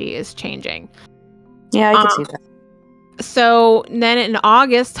is changing. Yeah, I can see that. So then in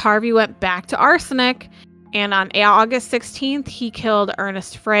August, Harvey went back to arsenic, and on August 16th, he killed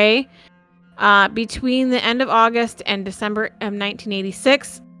Ernest Frey. Between the end of August and December of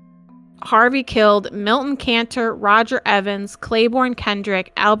 1986, Harvey killed Milton Cantor, Roger Evans, Claiborne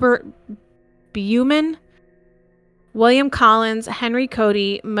Kendrick, Albert Beuman, William Collins, Henry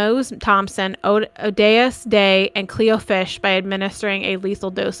Cody, Mose Thompson, Odeus Day, and Cleo Fish by administering a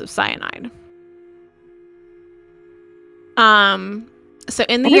lethal dose of cyanide. So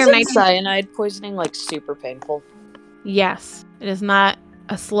in the year of cyanide poisoning like super painful? Yes, it is not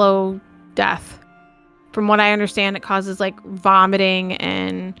a slow death. From what I understand, it causes like vomiting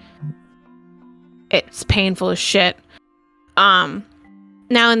and it's painful as shit.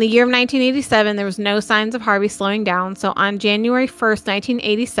 Now, in the year of 1987, there was no signs of Harvey slowing down. So on January 1st,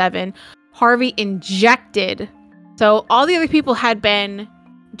 1987, Harvey injected. So all the other people had been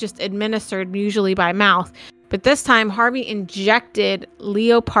just administered, usually by mouth. But this time, Harvey injected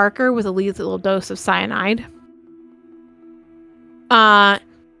Leo Parker with a lethal dose of cyanide. And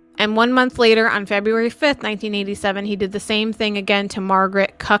 1 month later, on February 5th, 1987, he did the same thing again to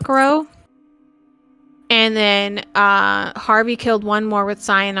Margaret Cuckrow. And then Harvey killed one more with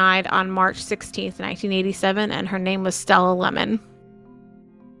cyanide on March 16th, 1987, and her name was Stella Lemon.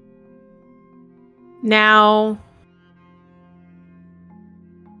 Now,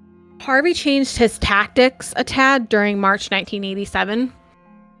 Harvey changed his tactics a tad during March 1987.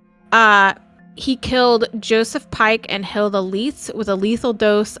 He killed Joseph Pike and Hilda Leitz with a lethal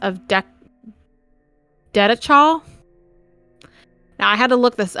dose of Dedachol. Now, I had to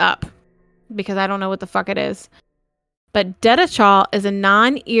look this up, because I don't know what the fuck it is. But Dedachol is a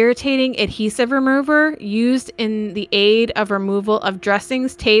non-irritating adhesive remover used in the aid of removal of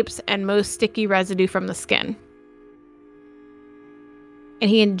dressings, tapes, and most sticky residue from the skin. And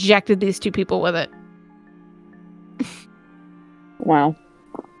he injected these 2 people with it. Wow.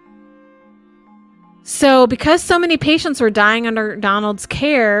 So because so many patients were dying under Donald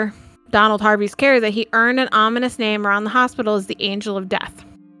Harvey's care, that he earned an ominous name around the hospital as the Angel of Death.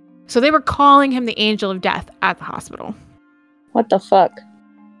 So they were calling him the Angel of Death at the hospital. What the fuck?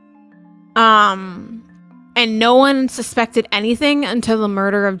 And no one suspected anything until the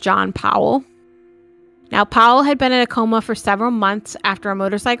murder of John Powell. Now, Powell had been in a coma for several months after a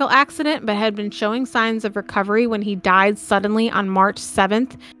motorcycle accident, but had been showing signs of recovery when he died suddenly on March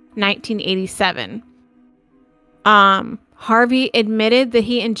 7th, 1987. Harvey admitted that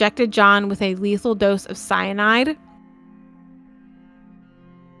he injected John with a lethal dose of cyanide.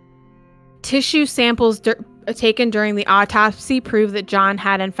 Tissue samples taken during the autopsy proved that John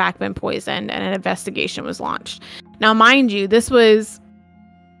had in fact been poisoned, and an investigation was launched. Now, mind you, this was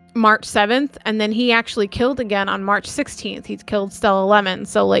March 7th, and then he actually killed again on March 16th. He killed Stella Lemon.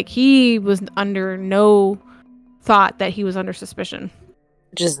 So, like, he was under no thought that he was under suspicion.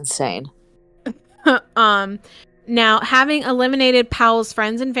 Which is insane. Now, having eliminated Powell's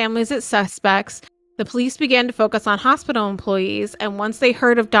friends and families as suspects, the police began to focus on hospital employees, and once they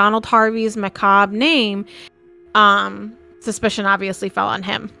heard of Donald Harvey's macabre name, suspicion obviously fell on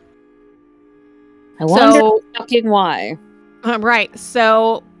him. I wonder fucking why. Right.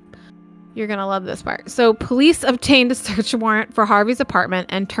 So you're going to love this part. So police obtained a search warrant for Harvey's apartment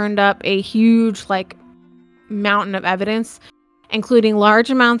and turned up a huge, like, mountain of evidence, including large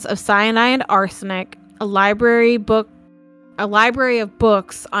amounts of cyanide, arsenic, a library of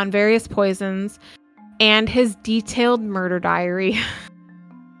books on various poisons, and his detailed murder diary.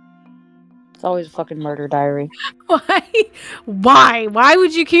 It's always a fucking murder diary. Why? Why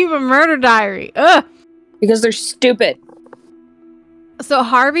would you keep a murder diary? Ugh. Because they're stupid. So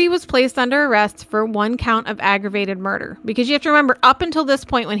Harvey was placed under arrest for one count of aggravated murder. Because you have to remember, up until this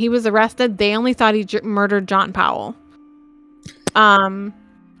point when he was arrested, they only thought he murdered John Powell.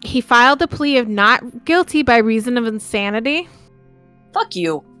 He filed a plea of not guilty by reason of insanity. Fuck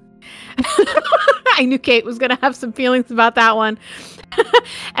you. I knew Kate was going to have some feelings about that one.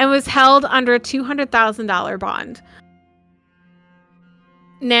 And was held under a $200,000 bond.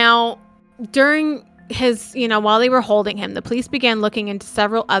 Now, during his, while they were holding him, the police began looking into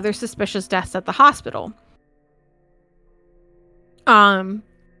several other suspicious deaths at the hospital.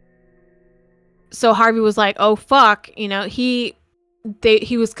 So Harvey was like, "Oh fuck," he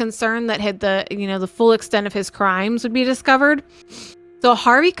was concerned that the full extent of his crimes would be discovered. So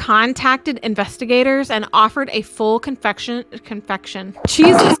Harvey contacted investigators and offered a full confession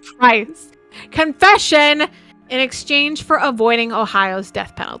in exchange for avoiding Ohio's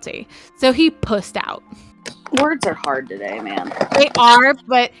death penalty. So he pussed out. Words are hard today, man. They are,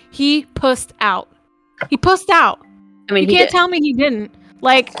 but he pussed out. He pussed out. I mean, you can't tell me he didn't.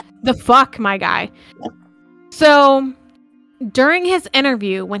 Like, the fuck, my guy. So, during his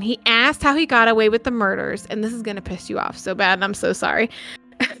interview, when he asked how he got away with the murders, and this is going to piss you off so bad, and I'm so sorry.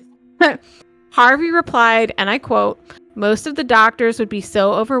 Harvey replied, and I quote, "Most of the doctors would be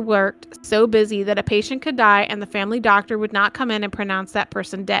so overworked, so busy that a patient could die and the family doctor would not come in and pronounce that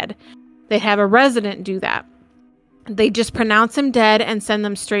person dead. They'd have a resident do that. They just pronounce him dead and send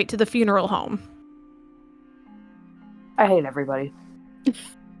them straight to the funeral home." I hate everybody.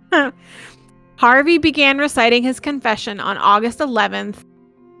 Harvey began reciting his confession on August 11th,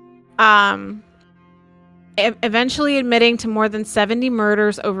 eventually admitting to more than 70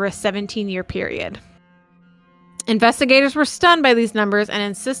 murders over a 17-year period. Investigators were stunned by these numbers and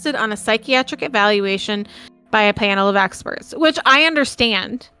insisted on a psychiatric evaluation by a panel of experts, which I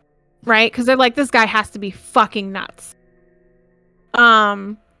understand, right? Because they're like, this guy has to be fucking nuts.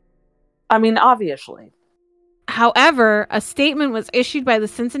 I mean, obviously. However, a statement was issued by the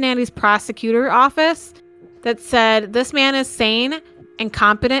Cincinnati's prosecutor office that said, "This man is sane and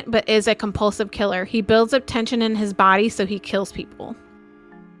competent, but is a compulsive killer. He builds up tension in his body, so he kills people."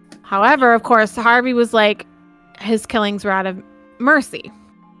 However, of course, Harvey was like, his killings were out of mercy.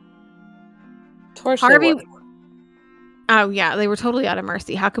 Of course Harvey, they were. oh yeah, they were totally out of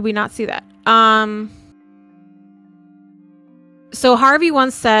mercy. How could we not see that? So Harvey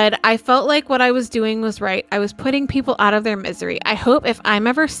once said, "I felt like what I was doing was right. I was putting people out of their misery. I hope if I'm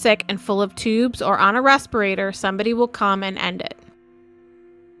ever sick and full of tubes or on a respirator, somebody will come and end it."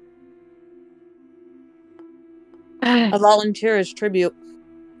 A volunteer as tribute.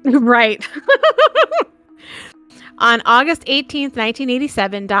 Right. On August 18th,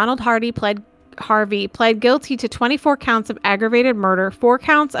 1987, Donald Harvey pled guilty to 24 counts of aggravated murder, 4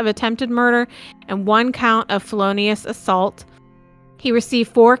 counts of attempted murder, and 1 count of felonious assault. He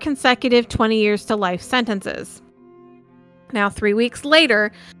received 4 consecutive 20 years to life sentences. Now, 3 weeks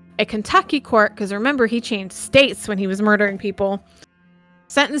later, a Kentucky court, because remember, he changed states when he was murdering people,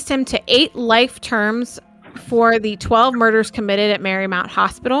 sentenced him to 8 life terms for the 12 murders committed at Marymount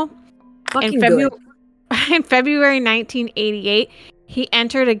Hospital. In February 1988, he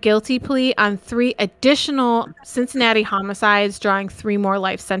entered a guilty plea on 3 additional Cincinnati homicides, drawing 3 more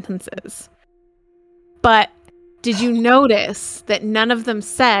life sentences. But did you notice that none of them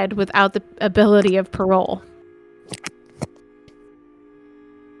said without the ability of parole?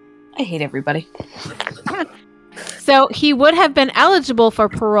 I hate everybody. So he would have been eligible for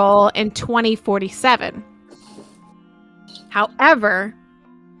parole in 2047. However,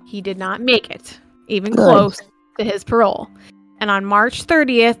 he did not make it, even close to his parole. And on March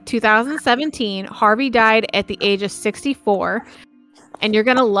 30th, 2017, Harvey died at the age of 64. And you're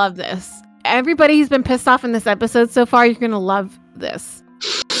going to love this. Everybody who's been pissed off in this episode so far, you're going to love this.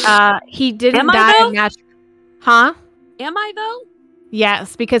 He didn't die of natural... Huh? Am I, though?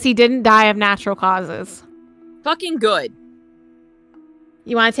 Yes, because he didn't die of natural causes. Fucking good.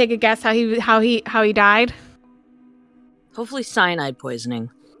 You want to take a guess how he died? Hopefully cyanide poisoning.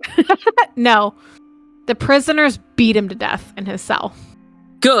 No. The prisoners beat him to death in his cell.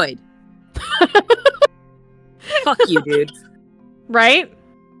 Good. Fuck you, dude. Right?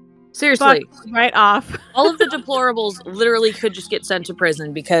 Seriously. Fuck right off. All of the deplorables literally could just get sent to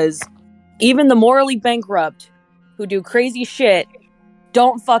prison because even the morally bankrupt who do crazy shit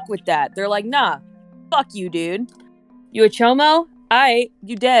don't fuck with that. They're like, nah, fuck you, dude. You a chomo?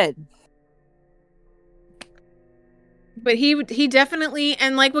 You dead. But he definitely,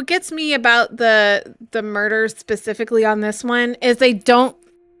 and like what gets me about the murders specifically on this one is they don't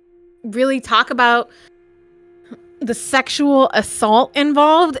really talk about the sexual assault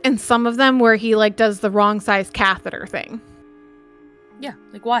involved in some of them where he like does the wrong size catheter thing. Yeah,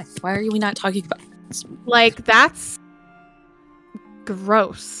 like why? Why are we not talking about this? Like that's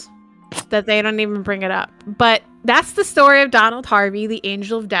gross that they don't even bring it up. But that's the story of Donald Harvey, the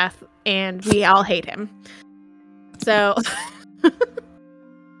angel of death, and we all hate him. So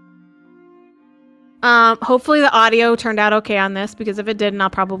hopefully the audio turned out okay on this, because if it didn't, I'll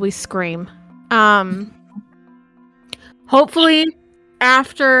probably scream. Hopefully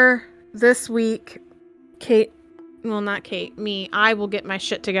after this week, I will get my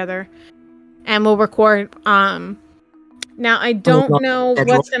shit together and we'll record. Now I don't know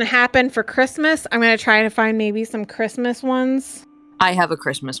what's going to happen for Christmas. I'm going to try to find maybe some Christmas ones. I have a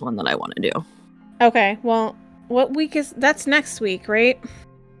Christmas one that I want to do. Okay, well, what week that's next week, right?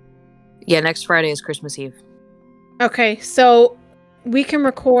 Yeah, next Friday is Christmas Eve. Okay, so we can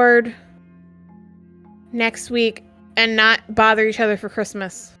record next week and not bother each other for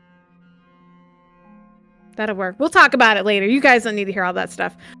Christmas. That'll work. We'll talk about it later. You guys don't need to hear all that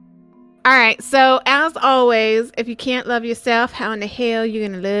stuff. All right, so as always, if you can't love yourself, how in the hell you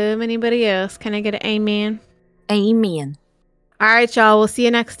gonna love anybody else? Can I get an amen? Amen. All right, y'all. We'll see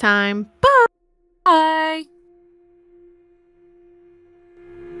you next time. Bye. Bye.